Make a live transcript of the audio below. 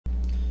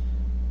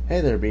Hey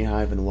there,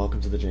 Beehive, and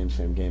welcome to the James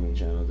Fam Gaming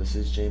channel. This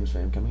is James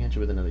Fam coming at you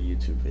with another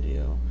YouTube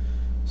video.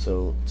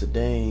 So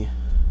today,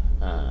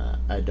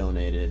 I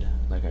donated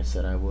like I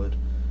said I would,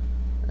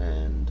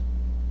 and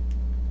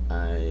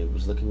I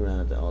was looking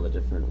around at all the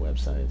different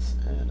websites,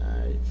 and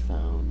I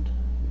found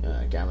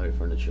Gallery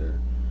Furniture,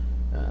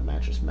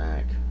 Mattress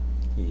Mac.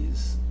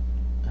 His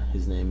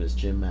name is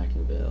Jim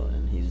McIngvale,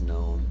 and he's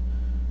known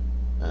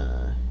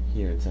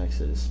here in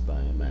Texas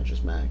by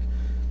Mattress Mac.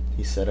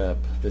 He set up,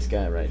 this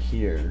guy right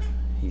here,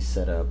 he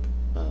set up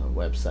a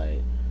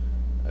website,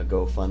 a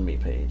GoFundMe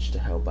page to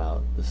help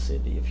out the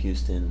city of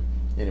Houston,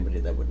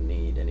 anybody that would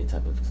need any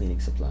type of cleaning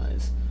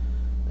supplies.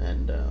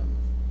 And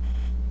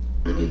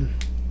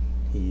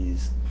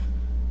he's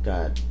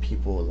got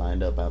people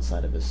lined up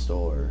outside of his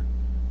store.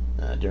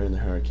 During the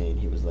hurricane,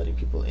 he was letting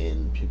people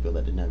in, people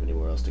that didn't have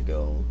anywhere else to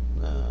go,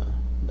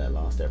 that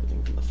lost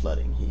everything from the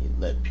flooding. He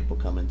let people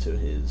come into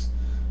his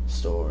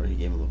store. He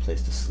gave them a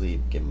place to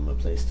sleep, gave them a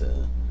place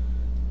to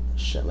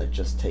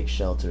just take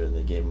shelter.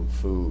 They gave him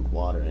food,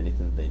 water,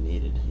 anything that they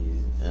needed.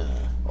 He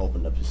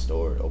opened up his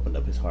store, opened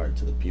up his heart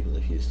to the people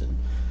of Houston.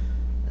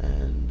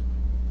 And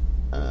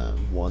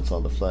once all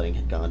the flooding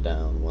had gone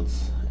down,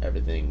 once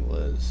everything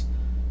was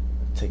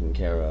taken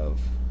care of,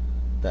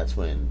 that's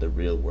when the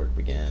real work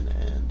began.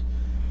 And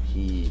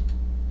he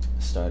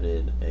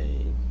started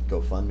a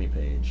GoFundMe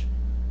page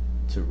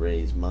to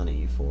raise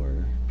money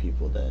for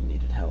people that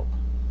needed help.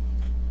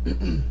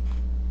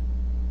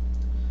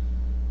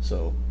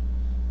 So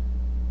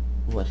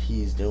what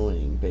he's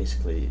doing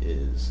basically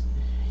is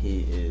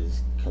he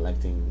is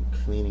collecting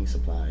cleaning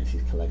supplies,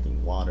 he's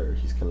collecting water,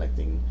 he's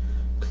collecting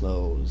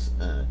clothes,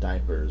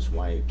 diapers,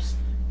 wipes,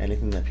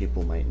 anything that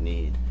people might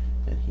need,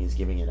 and he's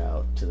giving it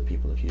out to the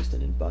people of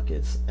Houston in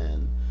buckets.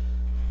 And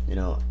you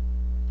know,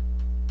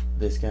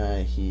 this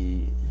guy,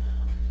 he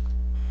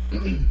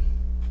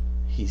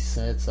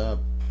sets up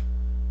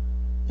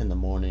in the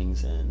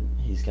mornings, and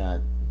he's got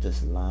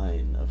this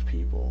line of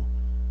people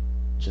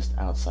just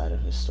outside of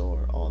his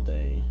store all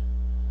day,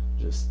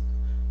 just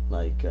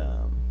like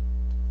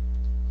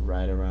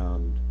right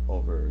around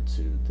over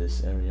to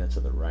this area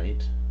to the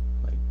right,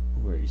 like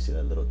where you see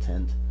that little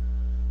tent.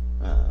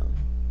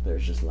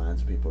 There's just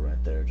lines of people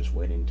right there just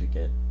waiting to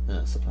get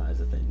supplies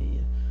that they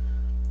need.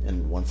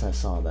 And once I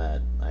saw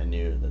that, I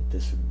knew that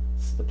this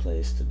is the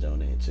place to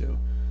donate to.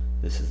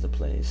 This is the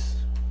place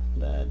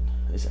that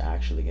is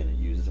actually going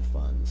to use the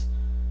funds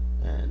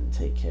and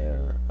take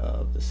care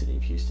of the city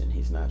of Houston.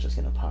 He's not just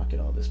going to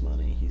pocket all this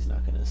money. He's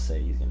not going to say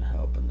he's going to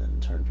help and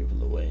then turn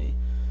people away.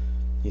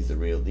 He's the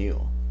real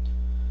deal.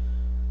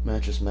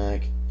 Mattress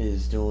Mac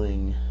is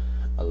doing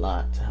a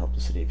lot to help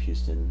the city of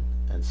Houston,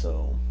 and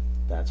so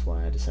that's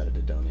why I decided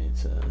to donate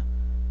to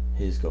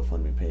his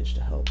GoFundMe page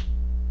to help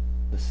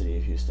the city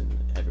of Houston,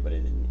 everybody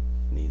that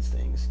needs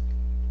things.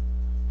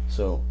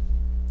 So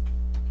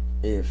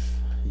if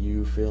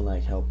you feel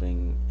like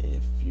helping,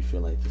 if you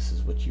feel like this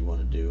is what you want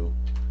to do,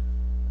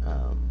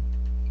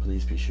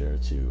 please be sure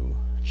to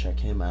check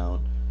him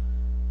out.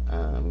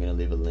 I'm going to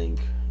leave a link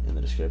in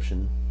the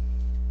description.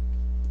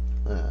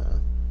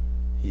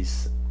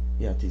 He's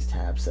got these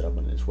tabs set up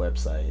on his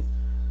website,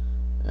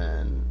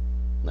 and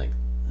like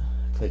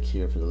click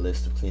here for the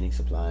list of cleaning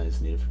supplies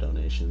needed for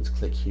donations,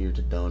 click here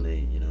to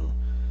donate. You know,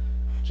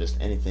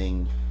 just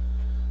anything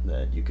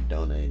that you could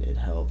donate, it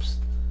helps.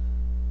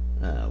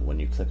 When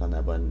you click on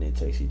that button, it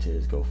takes you to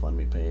his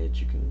GoFundMe page.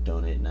 You can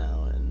donate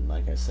now, and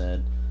like I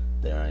said,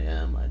 there I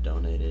am. I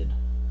donated,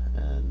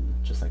 and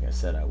just like I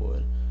said I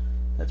would,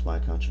 that's my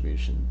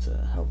contribution to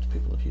help the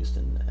people of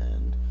Houston.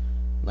 And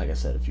like I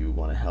said, if you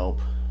want to help,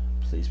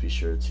 please be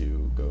sure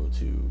to go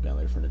to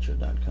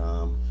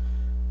galleryfurniture.com,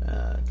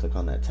 click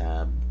on that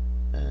tab,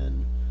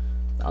 and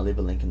I'll leave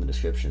a link in the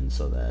description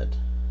so that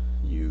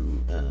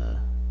you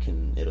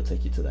it'll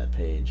take you to that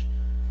page.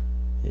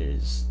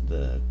 Here's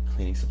the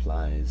cleaning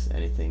supplies,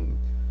 anything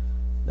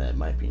that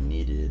might be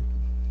needed.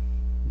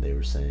 They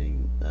were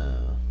saying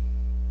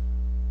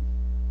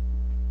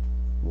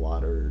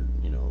water,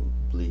 you know,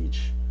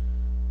 bleach,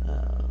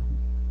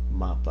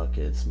 mop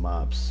buckets,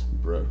 mops,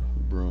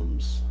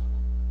 brooms,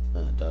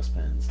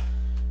 dustpans,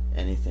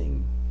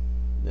 anything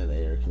that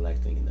they are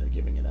collecting, and they're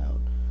giving it out.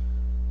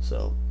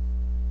 So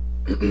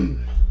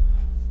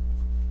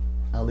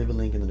I'll leave a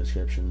link in the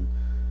description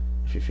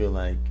if you feel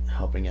like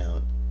helping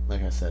out.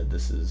 Like I said,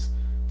 this is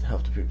to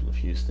help the people of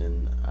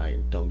Houston. I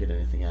don't get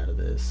anything out of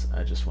this.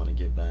 I just want to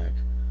give back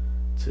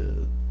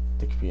to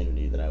the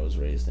community that I was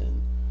raised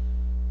in.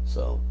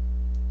 So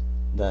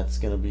that's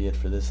going to be it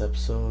for this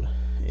episode.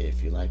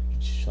 If you like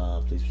what you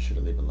saw, please be sure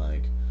to leave a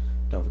like.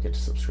 Don't forget to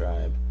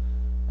subscribe.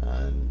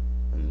 And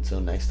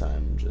until next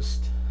time,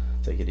 just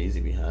take it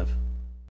easy, Beehive.